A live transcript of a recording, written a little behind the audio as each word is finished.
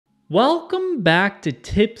Welcome back to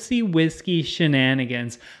Tipsy Whiskey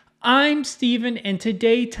Shenanigans. I'm Steven, and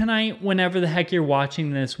tonight, whenever the heck you're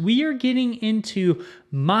watching this, we are getting into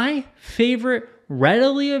my favorite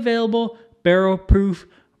readily available barrel-proof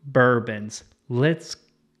bourbons. Let's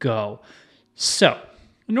go. So,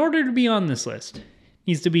 in order to be on this list, it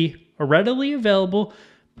needs to be a readily available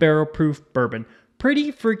barrel-proof bourbon.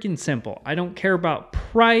 Pretty freaking simple. I don't care about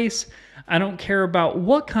price. I don't care about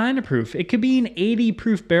what kind of proof. It could be an 80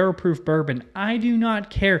 proof barrel proof bourbon. I do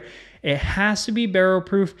not care. It has to be barrel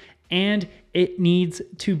proof and it needs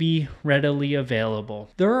to be readily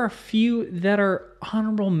available. There are a few that are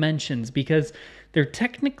honorable mentions because they're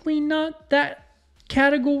technically not that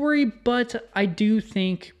category, but I do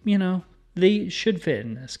think, they should fit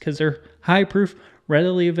in this because they're high proof,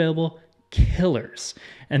 readily available killers.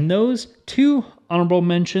 And those two honorable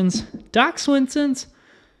mentions, Doc Swinson's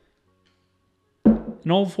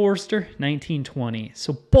and Old Forester 1920.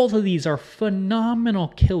 So both of these are phenomenal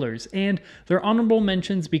killers, and they're honorable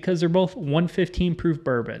mentions because they're both 115 proof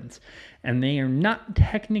bourbons, and they are not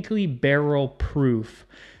technically barrel proof.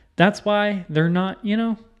 That's why they're not,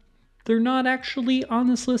 they're not actually on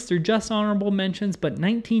this list. They're just honorable mentions, but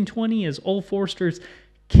 1920 is Old Forester's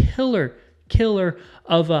killer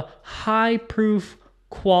of a high proof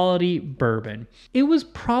quality bourbon. It was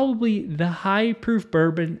probably the high proof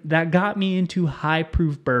bourbon that got me into high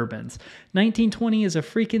proof bourbons. 1920 is a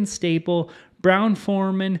freaking staple.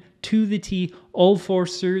 Brown-Forman to the T, Old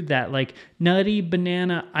Forester, that like nutty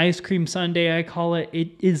banana ice cream sundae, I call it. It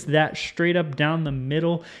is that straight up down the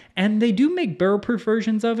middle. And they do make barrel proof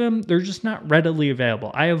versions of them. They're just not readily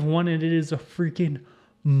available. I have one and it is a freaking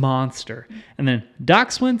monster. And then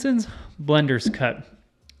Doc Swinson's Blender's Cut.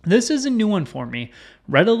 This is a new one for me.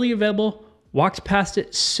 Readily available. Walked past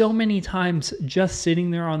it so many times just sitting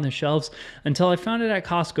there on the shelves until I found it at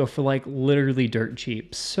Costco for like literally dirt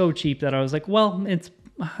cheap. So cheap that I was like, well, it's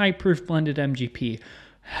high proof blended MGP.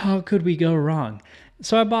 How could we go wrong?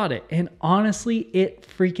 So I bought it, and honestly, it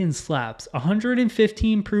freaking slaps.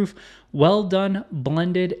 115 proof, well done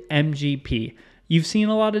blended MGP. You've seen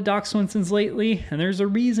a lot of Doc Swinson's lately, and there's a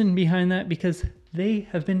reason behind that because they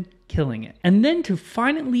have been killing it. And then to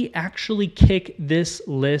finally actually kick this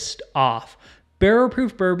list off, barrel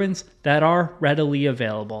proof bourbons that are readily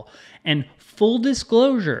available. And full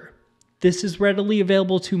disclosure, this is readily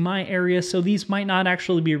available to my area, so these might not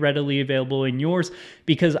actually be readily available in yours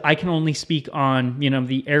because I can only speak on,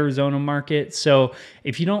 the Arizona market. So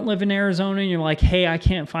if you don't live in Arizona and you're like, hey, I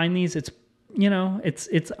can't find these,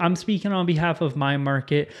 I'm speaking on behalf of my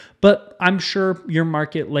market, but I'm sure your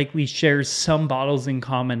market likely shares some bottles in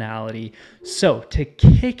commonality. So to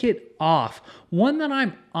kick it off, one that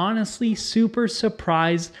I'm honestly super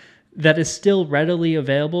surprised that is still readily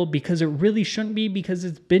available because it really shouldn't be because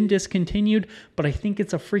it's been discontinued, but I think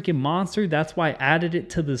it's a freaking monster. That's why I added it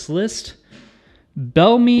to this list.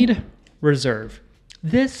 Bellmead Reserve.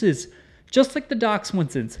 This is just like the Doc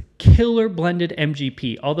Swinson's killer blended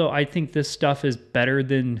MGP, although I think this stuff is better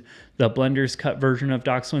than the Blender's Cut version of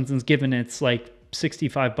Doc Swinson's, given it's like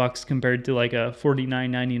 $65 compared to like a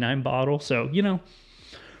 $49.99 bottle. So,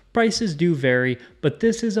 prices do vary, but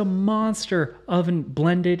this is a monster of a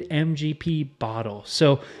blended MGP bottle.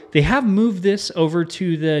 So they have moved this over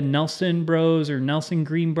to the Nelson Bros or Nelson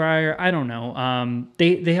Greenbrier. I don't know.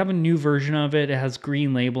 They have a new version of it. It has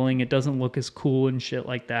green labeling. It doesn't look as cool and shit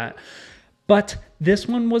like that. But this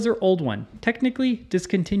one was their old one, technically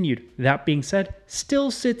discontinued. That being said,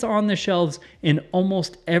 still sits on the shelves in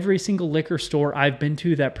almost every single liquor store I've been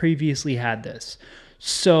to that previously had this.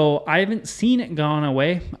 So I haven't seen it gone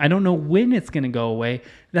away. I don't know when it's going to go away.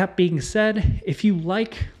 That being said, if you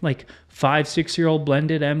like 5-6-year-old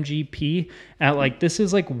blended MGP at this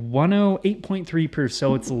is like 108.3 proof,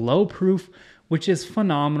 so it's low proof, which is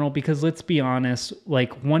phenomenal because let's be honest,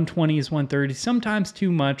 120s, 130s, sometimes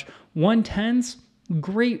too much. 110s,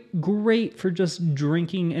 great for just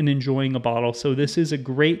drinking and enjoying a bottle. So this is a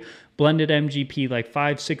great blended MGP,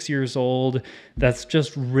 5-6 years old. That's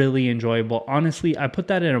just really enjoyable. Honestly, I put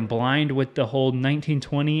that in a blind with the whole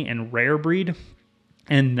 1920 and Rare Breed,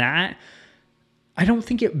 and that, I don't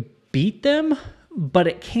think it beat them, but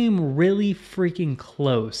it came really freaking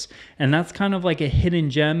close. And that's kind of like a hidden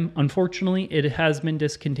gem. Unfortunately, it has been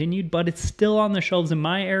discontinued, but it's still on the shelves in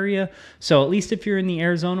my area. So at least if you're in the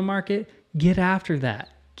Arizona market, get after that.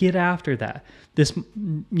 This,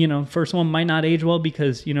 first one might not age well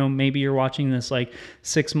because, maybe you're watching this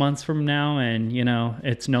 6 months from now and,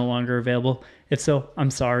 it's no longer available. If so,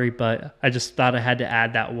 I'm sorry, but I just thought I had to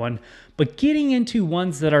add that one. But getting into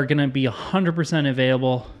ones that are going to be 100%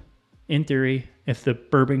 available in theory, if the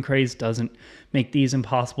bourbon craze doesn't make these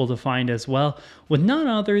impossible to find as well, with none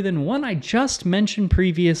other than one I just mentioned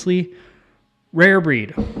previously, Rare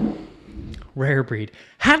Breed. Rare Breed.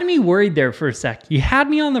 Had me worried there for a sec. You had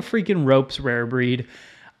me on the freaking ropes, Rare Breed.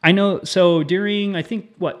 I know, so during, I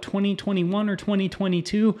think, 2021 or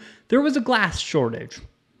 2022, there was a glass shortage.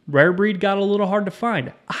 Rare Breed got a little hard to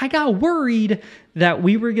find. I got worried that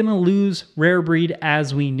we were going to lose Rare Breed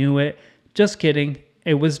as we knew it. Just kidding.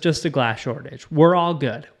 It was just a glass shortage. We're all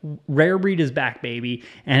good. Rare Breed is back, baby.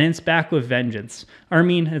 And it's back with vengeance. I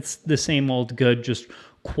mean, it's the same old good, just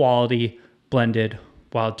quality, blended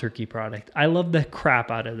Wild Turkey product. I love the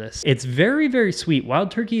crap out of this. It's very, very sweet.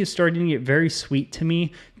 Wild Turkey is starting to get very sweet to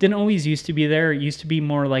me. Didn't always used to be there. It used to be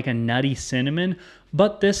more like a nutty cinnamon.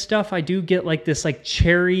 But this stuff, I do get like this like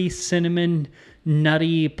cherry cinnamon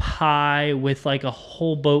nutty pie with like a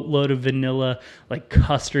whole boatload of vanilla, like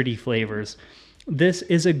custardy flavors. This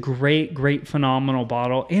is a great, great, phenomenal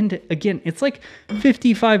bottle. And again, it's like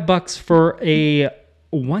 $55 for a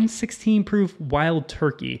 116 proof Wild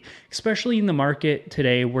Turkey, especially in the market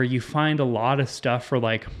today where you find a lot of stuff for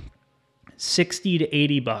like 60 to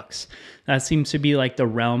 80 bucks. That seems to be like the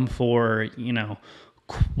realm for, you know,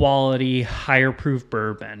 quality, higher proof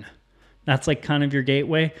bourbon. That's like kind of your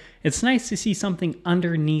gateway. It's nice to see something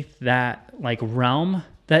underneath that like realm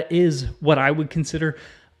that is what I would consider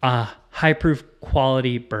a high proof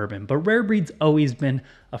quality bourbon. But Rare Breed's always been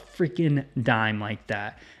a freaking dime like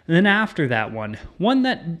that. And then after that one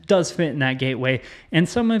that does fit in that gateway, and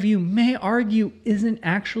some of you may argue isn't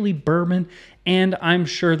actually bourbon, and I'm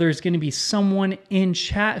sure there's going to be someone in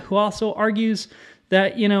chat who also argues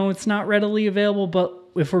that, you know, it's not readily available, but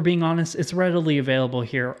if we're being honest, it's readily available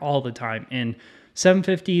here all the time in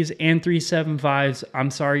 750s and 375s. I'm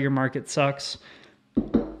sorry, your market sucks.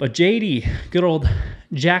 But JD, good old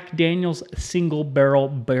Jack Daniel's single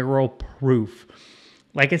barrel proof.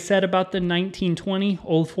 Like I said about the 1920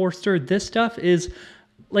 Old Forester, this stuff is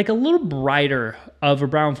like a little brighter of a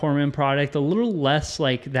Brown-Forman product, a little less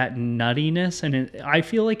like that nuttiness. And I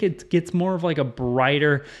feel like it gets more of like a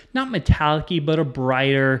brighter, not metallic-y, but a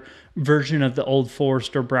brighter version of the Old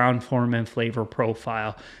Forester Brown-Forman flavor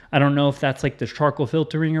profile. I don't know if that's like the charcoal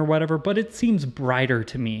filtering or whatever, but it seems brighter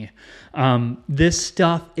to me. This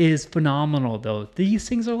stuff is phenomenal though. These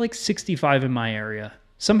things are like 65 in my area.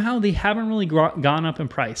 Somehow they haven't really gone up in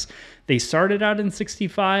price. They started out in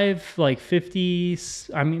 65, like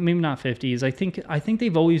 50s. I mean, maybe not 50s. I think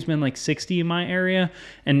they've always been like 60 in my area,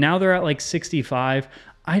 and now they're at like 65.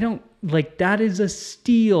 I don't like that is a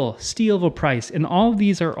steal of a price. And all of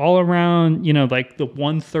these are all around, you know, like the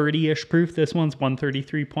 130-ish proof. This one's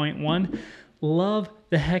 133.1. Love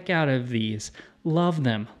the heck out of these. Love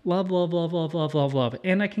them. Love.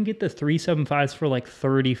 And I can get the 375s for like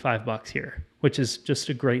 35 bucks here, which is just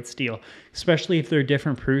a great steal, especially if they're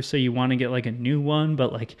different proofs. So you want to get like a new one,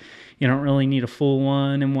 but like you don't really need a full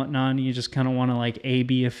one and whatnot. You just kind of want to like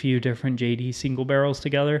A/B a few different JD single barrels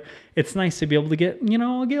together. It's nice to be able to get, you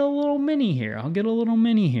know, I'll get a little mini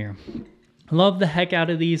here. Love the heck out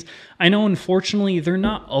of these. I know, unfortunately, they're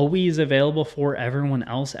not always available for everyone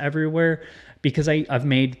else everywhere, because I've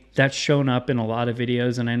made that's shown up in a lot of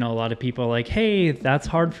videos, and I know a lot of people are like, hey, that's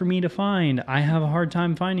hard for me to find. I have a hard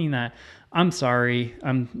time finding that. I'm sorry.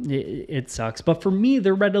 It sucks. But for me,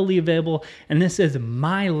 they're readily available, and this is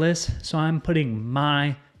my list, so I'm putting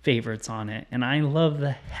my favorites on it, and I love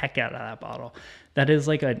the heck out of that bottle. That is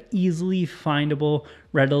like an easily findable,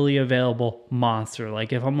 readily available monster.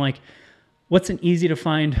 Like if I'm like, what's an easy to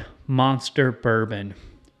find monster bourbon?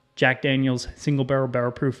 Jack Daniel's single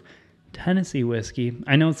barrel proof Tennessee whiskey.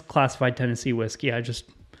 I know it's classified Tennessee whiskey. I just,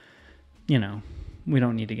 you know, we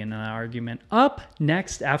don't need to get into that argument. Up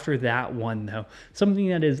next after that one, though, something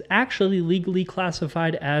that is actually legally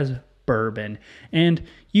classified as bourbon. And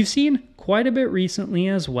you've seen quite a bit recently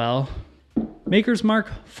as well. Maker's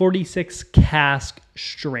Mark 46 cask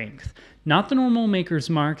strength. Not the normal Maker's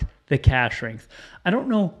Mark, the cask strength. I don't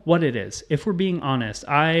know what it is, if we're being honest.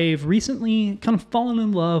 I've recently kind of fallen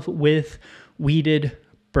in love with wheated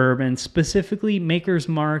bourbon, specifically Maker's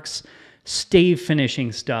Mark's stave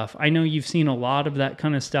finishing stuff. I know you've seen a lot of that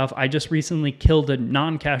kind of stuff. I just recently killed a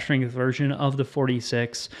non-cask strength version of the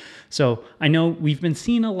 46. So I know we've been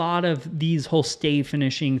seeing a lot of these whole stave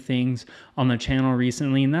finishing things on the channel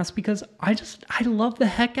recently, and that's because I love the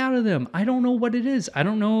heck out of them. I don't know what it is. I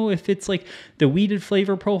don't know if it's like the wheated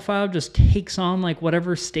flavor profile just takes on like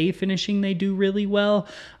whatever stave finishing they do really well.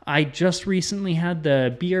 I just recently had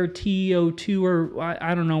the BRT 02, or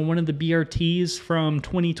I don't know, one of the BRTs from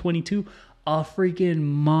 2022. a freaking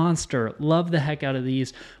monster. Love the heck out of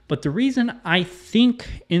these. But the reason I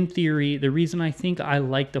think, in theory, the reason I think I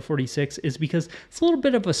like the 46 is because it's a little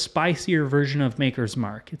bit of a spicier version of Maker's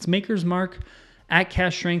Mark. It's Maker's Mark at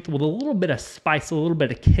cask strength with a little bit of spice, a little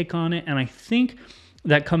bit of kick on it. And I think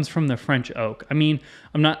that comes from the French oak. I mean,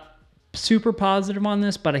 I'm not super positive on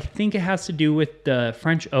this, but I think it has to do with the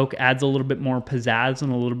French oak adds a little bit more pizzazz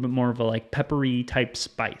and a little bit more of a like peppery type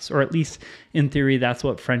spice, or at least in theory, that's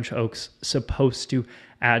what French oak's supposed to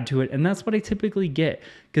add to it. And that's what I typically get,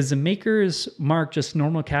 because the Maker's Mark, just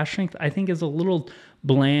normal cask strength, I think is a little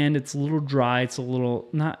bland. It's a little dry. It's a little,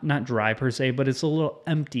 not dry per se, but it's a little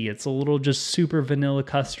empty. It's a little just super vanilla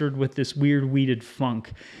custard with this weird weeded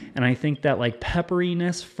funk. And I think that like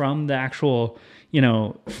pepperiness from the actual,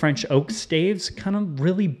 French oak staves kind of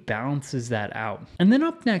really balances that out. And then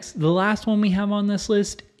up next, the last one we have on this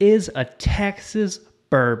list is a Texas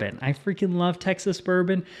bourbon. I freaking love Texas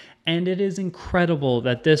bourbon, and it is incredible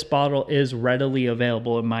that this bottle is readily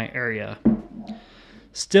available in my area.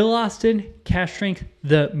 Still Austin, cask strength,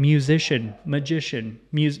 the musician.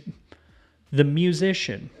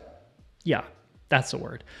 Yeah, that's the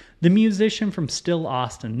word. The musician from Still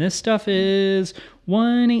Austin. This stuff is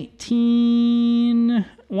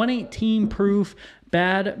 118 proof,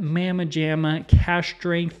 bad mama jamma, cask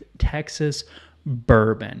strength Texas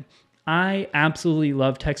bourbon. I absolutely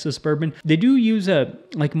love Texas bourbon. They do use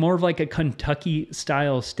more of a Kentucky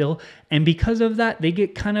style still. And because of that, they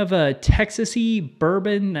get kind of a Texas-y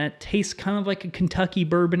bourbon that tastes kind of like a Kentucky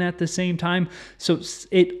bourbon at the same time. So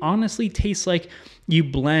it honestly tastes like you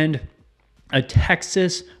blend a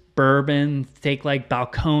Texas bourbon, take like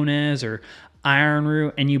Balcones or Iron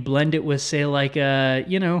Root, and you blend it with, say, like a,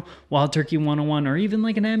 Wild Turkey 101 or even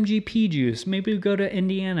like an MGP juice. Maybe you go to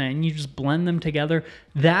Indiana and you just blend them together.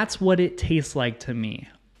 That's what it tastes like to me.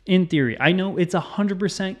 In theory, I know it's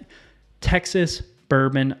 100% Texas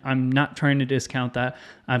bourbon. I'm not trying to discount that.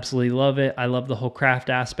 I absolutely love it. I love the whole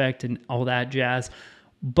craft aspect and all that jazz.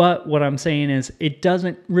 But what I'm saying is it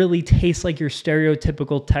doesn't really taste like your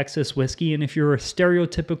stereotypical Texas whiskey. And if you're a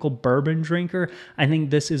stereotypical bourbon drinker, I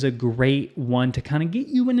think this is a great one to kind of get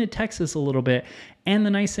you into Texas a little bit. And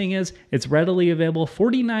the nice thing is it's readily available,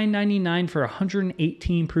 $49.99 for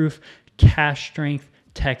 118 proof cask strength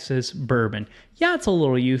Texas bourbon. Yeah, it's a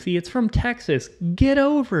little youthy. It's from Texas. Get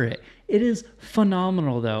over it. It is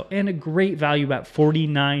phenomenal, though, and a great value at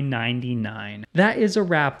 $49.99. That is a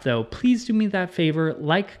wrap, though. Please do me that favor.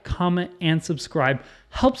 Like, comment, and subscribe.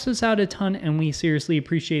 Helps us out a ton, and we seriously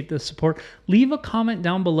appreciate the support. Leave a comment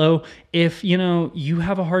down below if, you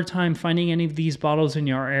have a hard time finding any of these bottles in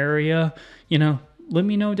your area. Let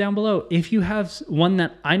me know down below. If you have one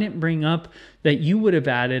that I didn't bring up that you would have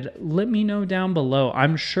added, let me know down below.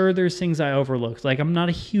 I'm sure there's things I overlooked. Like, I'm not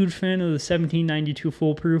a huge fan of the 1792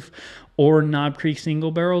 Foolproof or Knob Creek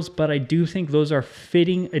single barrels, but I do think those are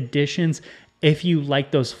fitting additions if you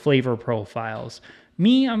like those flavor profiles.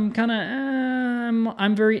 Me, I'm kind of,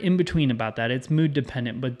 I'm very in between about that. It's mood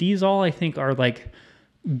dependent, but these all I think are like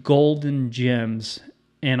golden gems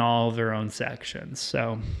in all of their own sections.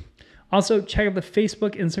 So also, check out the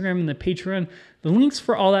Facebook, Instagram, and the Patreon. The links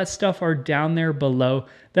for all that stuff are down there below.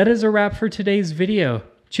 That is a wrap for today's video.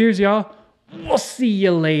 Cheers, y'all. We'll see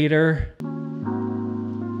you later.